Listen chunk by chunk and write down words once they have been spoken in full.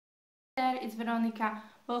There, it's Veronika.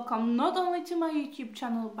 Welcome not only to my YouTube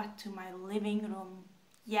channel but to my living room.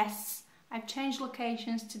 Yes, I've changed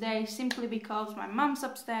locations today simply because my mum's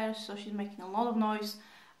upstairs, so she's making a lot of noise,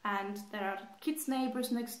 and there are kids'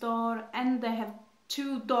 neighbors next door, and they have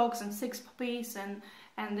 2 dogs and 6 puppies, and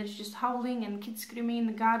there's just howling and kids screaming in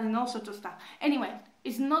the garden and all sorts of stuff. Anyway,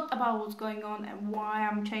 it's not about what's going on and why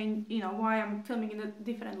I'm why I'm filming in a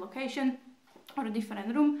different location or a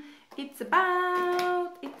different room. It's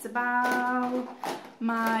about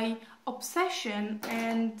my obsession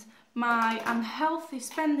and my unhealthy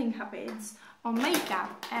spending habits on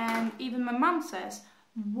makeup. And even my mum says,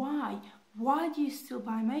 why do you still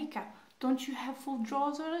buy makeup? Don't you have full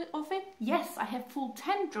drawers of it? Yes, I have full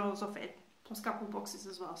 10 drawers of it, plus a couple boxes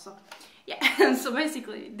as well. So yeah, so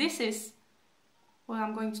basically this is what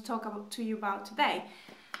I'm going to talk to you about today.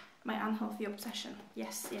 My unhealthy obsession.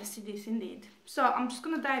 Yes, it is indeed. So I'm just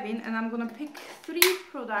gonna dive in and I'm gonna pick 3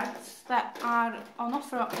 products that are on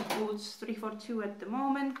offer at Boots 3 for 2 at the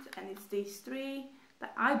moment, and it's these 3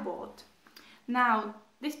 that I bought. Now,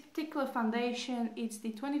 this particular foundation, it's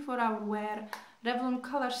the 24-hour wear Revlon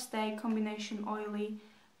Color Stay Combination Oily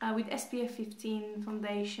with SPF 15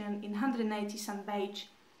 foundation in 180 Sun Beige.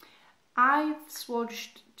 I've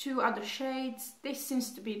swatched 2 other shades. This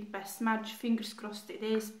seems to be the best match. Fingers crossed it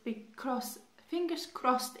is,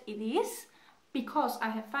 because I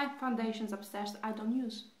have 5 foundations upstairs that I don't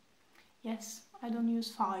use. Yes, I don't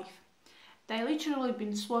use 5. They literally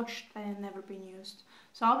been swatched and never been used.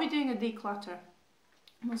 So I'll be doing a declutter,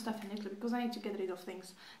 most definitely, because I need to get rid of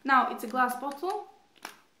things. Now, it's a glass bottle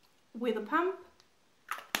with a pump.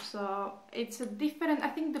 So it's a different, I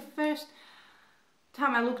think the first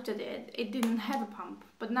time I looked at it, it didn't have a pump,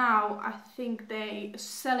 but now I think they are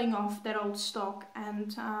selling off their old stock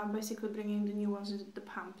and basically bringing the new ones into the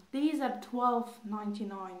pump. These are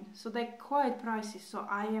 $12.99, so they're quite pricey, so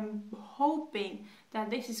I am hoping that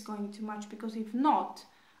this is going to match, because if not,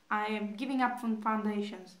 I am giving up on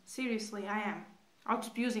foundations. Seriously, I am. I'll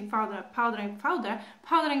just be using powder and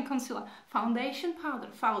concealer. Foundation,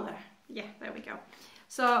 powder. Yeah, there we go.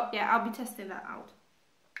 So yeah, I'll be testing that out.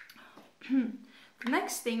 The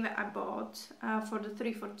next thing that I bought for the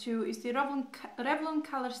 3 for 2 is the Revlon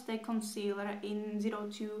Color Stay Concealer in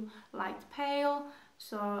 02 Light Pale.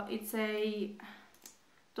 So it's a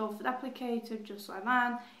doe-foot applicator, just like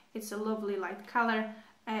that. It's a lovely light color.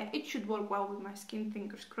 It should work well with my skin,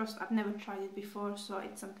 fingers crossed. I've never tried it before, so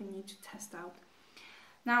it's something new to test out.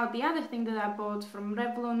 Now, the other thing that I bought from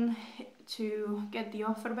Revlon to get the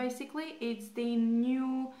offer, basically, it's the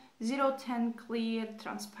new 010 Clear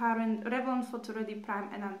Transparent Revlon Photo Ready Prime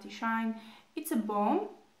and Anti-Shine. It's a balm.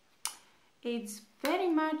 It's very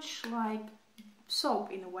much like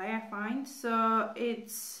soap in a way, I find. So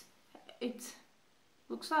it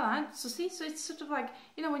looks like that. So see, so it's sort of like,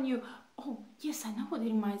 you know, when you, oh yes, I know what it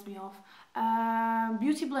reminds me of.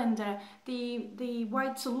 Beauty blender, the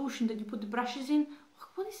white solution that you put the brushes in.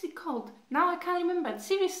 What is it called? Now I can't remember.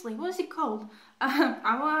 Seriously, what is it called?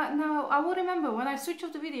 I will remember. When I switch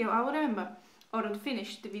off the video, I will remember. Or I'll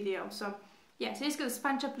finish the video. So, yeah, so it's got a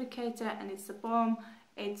sponge applicator and it's a balm.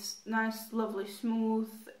 It's nice, lovely, smooth.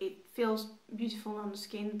 It feels beautiful on the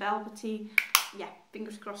skin, velvety. Yeah,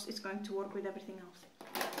 fingers crossed it's going to work with everything else.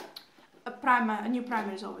 A new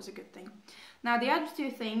primer is always a good thing. Now, the other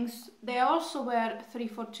 2 things, they also were 3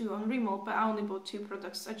 for 2 on Rimmel, but I only bought 2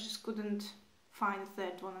 products. I just couldn't find a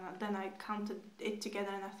 3rd one, and then I counted it together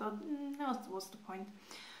and I thought, no, what's the point?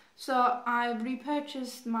 So I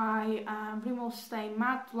repurchased my Rimmel Stay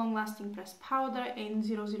Matte Long Lasting Pressed Powder in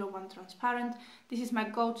 001 Transparent. This is my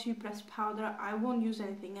go-to pressed powder. I won't use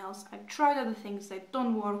anything else. I've tried other things that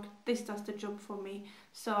don't work. This does the job for me.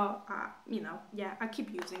 So, you know, yeah, I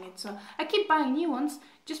keep using it. So I keep buying new ones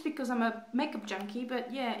just because I'm a makeup junkie.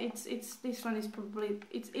 But yeah, this one is probably,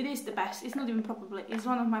 it is the best. It's not even probably, it's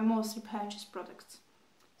one of my most repurchased products.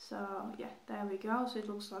 So yeah, there we go. So it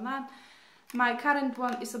looks like that. My current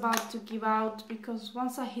one is about to give out because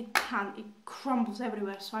once I hit pan, it crumbles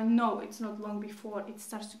everywhere. So I know it's not long before it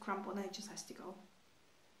starts to crumble and it just has to go.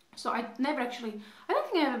 So I don't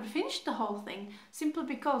think I ever finished the whole thing, simply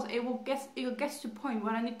because it gets to a point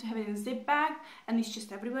where I need to have it in a zip bag and it's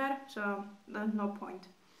just everywhere. So there's no point.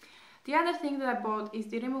 The other thing that I bought is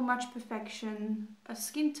the Rimmel Match Perfection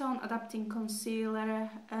Skin Tone Adapting Concealer,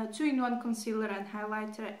 2-in-1 concealer and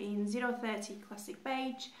highlighter in 030 Classic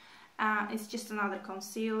Beige. It's just another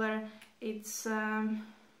concealer. It's let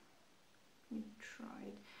me try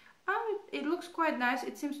it. It looks quite nice.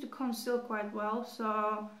 It seems to conceal quite well,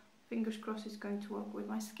 so fingers crossed it's going to work with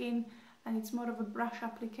my skin. And it's more of a brush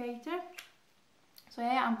applicator. So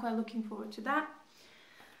yeah, I'm quite looking forward to that.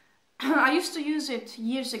 I used to use it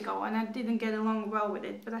years ago and I didn't get along well with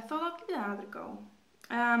it, but I thought I'll give it another go.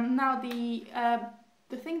 Now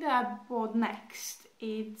the thing that I bought next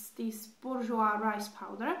is this bourgeois rice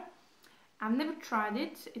powder. I've never tried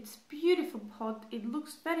it. It's a beautiful pot. It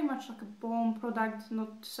looks very much like a Balm product,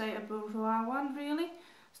 not to say a bourgeois one really.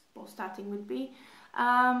 Starting with B.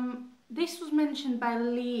 This was mentioned by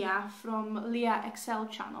Leah from Leah Excel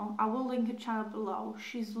channel. I will link her channel below.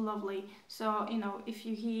 She's lovely. So, you know, if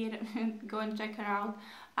you hear, go and check her out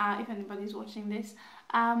if anybody's watching this.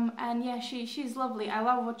 And yeah, she's lovely. I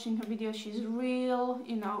love watching her videos. She's real,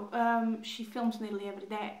 you know, she films nearly every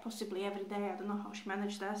day, possibly every day. I don't know how she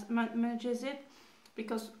manages it,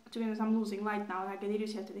 because to be honest, I'm losing light now and I get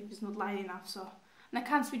irritated if it's not light enough. So, and I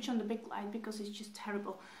can't switch on the big light because it's just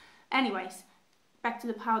terrible. Anyways, back to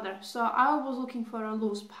the powder. So I was looking for a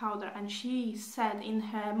loose powder, and she said in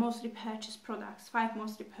her most repurchased products, 5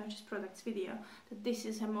 most repurchased products video, that this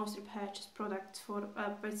is her most repurchased product for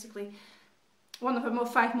basically one of her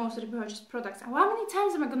 5 most repurchased products. And how many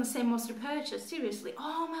times am I going to say most repurchased? Seriously.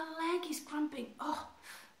 Oh, my leg is cramping. Oh,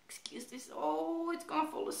 excuse this. Oh, it's going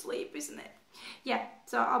to fall asleep, isn't it? Yeah,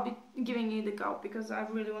 so I'll be giving it a go because I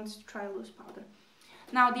really wanted to try a loose powder.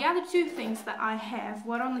 Now, the other 2 things that I have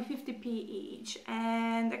were only 50p each,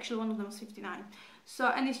 and actually one of them was 59. So,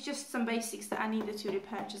 and it's just some basics that I needed to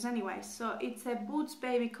repurchase anyway. So it's a Boots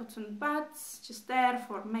Baby cotton buds, just there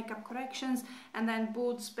for makeup corrections, and then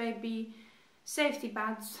Boots Baby safety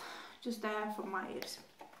pads, just there for my ears.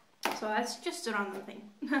 So that's just a random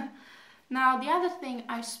thing. Now, the other thing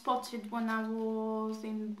I spotted when I was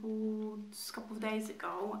in Boots a couple of days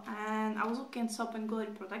ago, and I was looking at Soap and Glory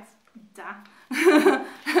products. Duh.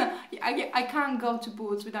 I can't go to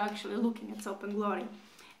Boots without actually looking at Soap and Glory.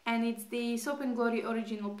 And it's the Soap and Glory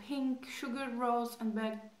Original Pink, Sugar, Rose and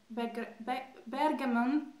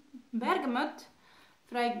Bergamot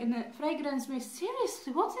fragrance mist.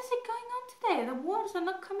 Seriously, what is it going on today? The words are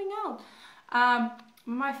not coming out.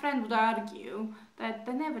 My friend would argue that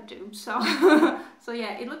they never do. So, so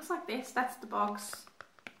yeah, it looks like this. That's the box,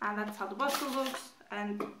 and that's how the bottle looks.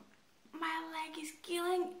 And my leg is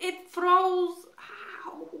killing. It froze.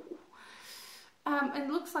 Ow. And it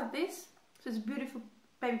looks like this. So it's a beautiful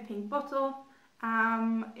baby pink bottle.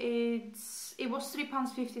 It was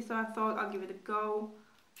 £3.50, so I thought I'll give it a go.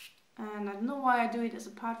 And I don't know why I do it as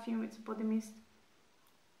a perfume. It's a body mist.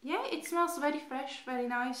 Yeah, it smells very fresh, very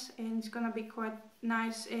nice, and it's gonna be quite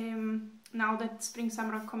nice now that spring,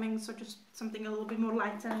 summer are coming. So just something a little bit more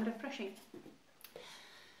light and refreshing.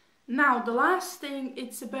 Now, the last thing,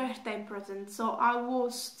 it's a birthday present. So I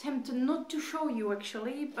was tempted not to show you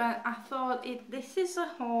actually, but I thought this is a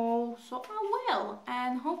haul, so I will,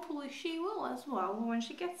 and hopefully she will as well when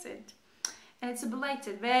she gets it. And it's a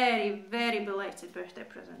belated, very, very belated birthday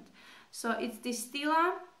present. So it's the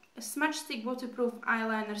Stila Smudge Stick Waterproof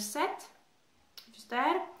Eyeliner Set, just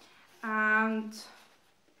there, and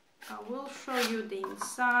I will show you the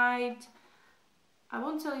inside. I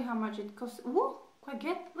won't tell you how much it costs. Ooh, quite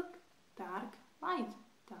good. Look, dark, light,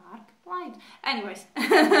 dark, light. Anyways,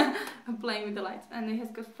 I'm playing with the lights, and it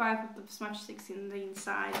has got 5 of the smudge sticks in the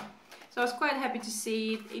inside. So I was quite happy to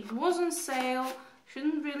see it. It was on sale.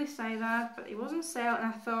 Shouldn't really say that, but it was on sale, and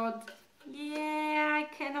I thought, yeah, I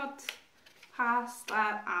cannot pass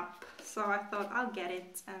that up. So I thought I'll get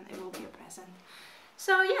it, and it will be a present.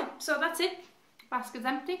 So yeah, so that's it. Basket's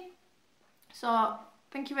empty. So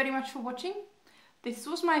thank you very much for watching. This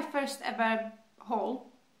was my first ever haul.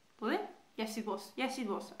 Was it? Yes, it was. Yes, it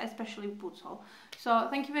was. Especially Boots haul. So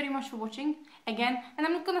thank you very much for watching again. And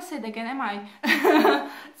I'm not gonna say it again, am I?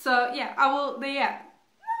 So yeah, I will. Yeah.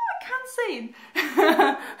 Can't say it.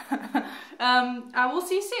 I will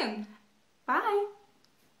see you soon. Bye.